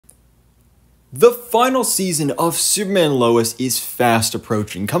The final season of Superman and Lois is fast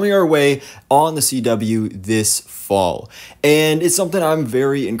approaching, coming our way on the CW this fall. And it's something I'm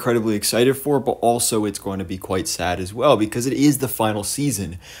very incredibly excited for, but also it's going to be quite sad as well because it is the final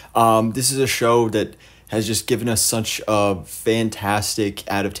season. This is a show that has just given us such a fantastic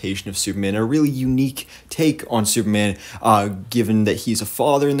adaptation of Superman, a really unique take on Superman, given that he's a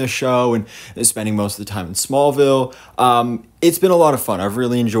father in the show and is spending most of the time in Smallville. It's been a lot of fun. I've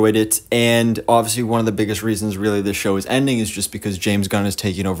really enjoyed it, and obviously one of the biggest reasons really this show is ending is just because James Gunn is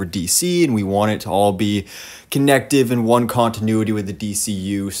taking over DC, and we want it to all be connective and one continuity with the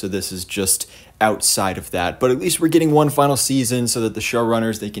DCU, so this is just outside of that. But at least we're getting one final season so that the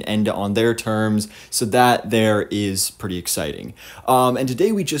showrunners, they can end it on their terms, so that there is pretty exciting. And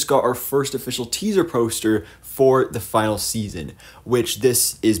today we just got our first official teaser poster for the final season, which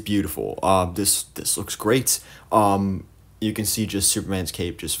this is beautiful. This looks great. You can see just Superman's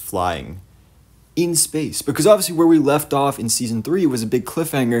cape just flying in space, because obviously where we left off in season 3 was a big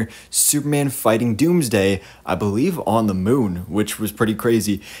cliffhanger, Superman fighting Doomsday, I believe on the moon, which was pretty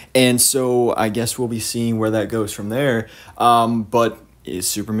crazy. And so I guess we'll be seeing where that goes from there. But is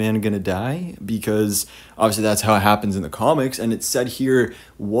Superman gonna die? Because obviously that's how it happens in the comics, and it said here,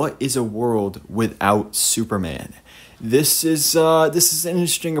 what is a world without Superman? This is an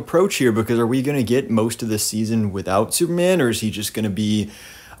interesting approach here, because are we gonna get most of the season without Superman, or is he just gonna be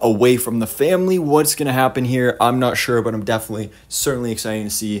away from the family? What's gonna happen here? I'm not sure, but I'm certainly excited to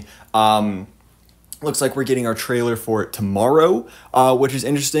see. Looks like we're getting our trailer for it tomorrow, which is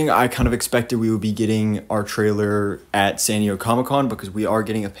interesting. I kind of expected we would be getting our trailer at San Diego Comic-Con, because we are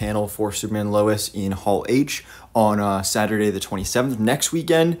getting a panel for Superman and Lois in Hall H on Saturday the 27th, next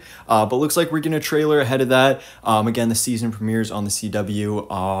weekend. But looks like we're getting a trailer ahead of that. Again, the season premieres on the CW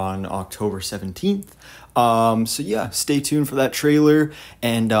on October 17th. So yeah, stay tuned for that trailer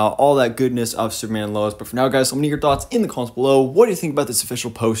and all that goodness of Superman and Lois. But for now, guys, let me know your thoughts in the comments below. What do you think about this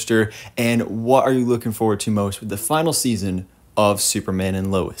official poster, and what are you looking forward to most with the final season of Superman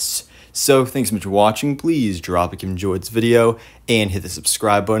and Lois? So thanks so much for watching. Please drop a like if you enjoyed this video and hit the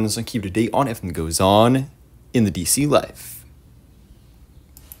subscribe button so I can keep you up to date on everything that goes on in the DC life.